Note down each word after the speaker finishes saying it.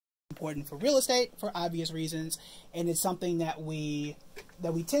important for real estate for obvious reasons, and it's something that we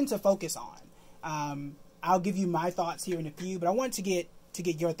tend to focus on. I'll give you my thoughts here in a few, but I want to get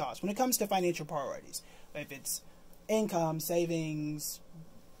your thoughts when it comes to financial priorities. If it's income, savings,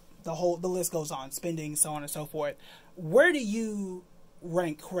 the list goes on, spending, so on and so forth. Where do you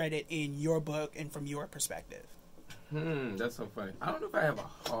rank credit in your book and from your perspective? That's so funny. I don't know if I have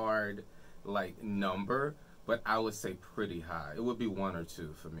a hard number, but I would say pretty high. It would be 1 or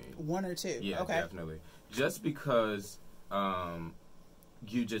 2 for me. 1 or 2. Yeah, okay. Definitely. Just because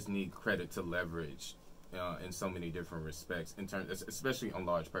you just need credit to leverage in so many different respects, in terms, especially on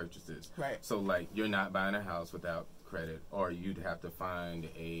large purchases. Right. So you're not buying a house without credit, or you'd have to find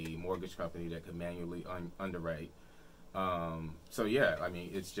a mortgage company that could manually underwrite. So yeah, I mean,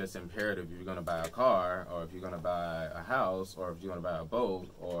 it's just imperative if you're going to buy a car, or if you're going to buy a house, or if you're going to buy a boat,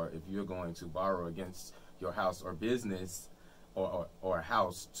 or if you're going to borrow against your house or business, or a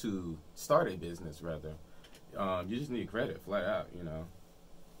house to start a business rather, you just need credit flat out, you know.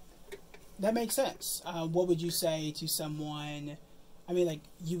 That makes sense. What would you say to someone? I mean,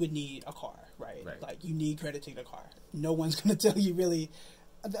 you would need a car, right? You need credit to get a car. No one's going to tell you really.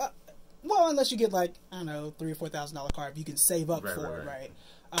 Well, unless you get I don't know, $3,000 or $4,000 car, if you can save up for it, right?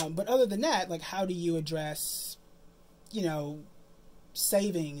 But other than that, how do you address,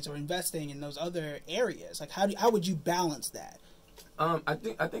 savings or investing in those other areas? How would you balance that? I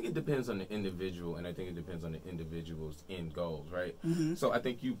think it depends on the individual, and I think it depends on the individual's end goals, right? Mm-hmm. So I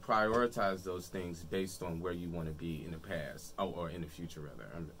think you prioritize those things based on where you want to be in the past, or in the future rather.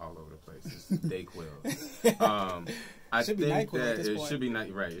 I'm all over the place. It's Dayquil. I think that it should be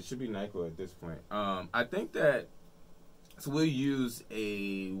right. It should be NyQuil at this point. I think that we'll use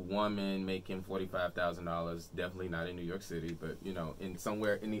a woman making $45,000. Definitely not in New York City, but in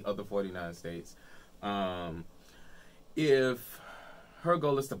somewhere in the other 49 states. If her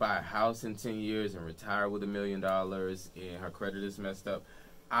goal is to buy a house in 10 years and retire with $1 million, and her credit is messed up,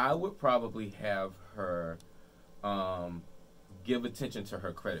 I would probably have her give attention to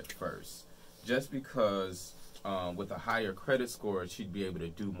her credit first. Just because with a higher credit score, she'd be able to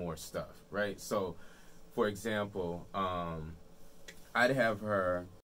do more stuff, right? So, for example, I'd have her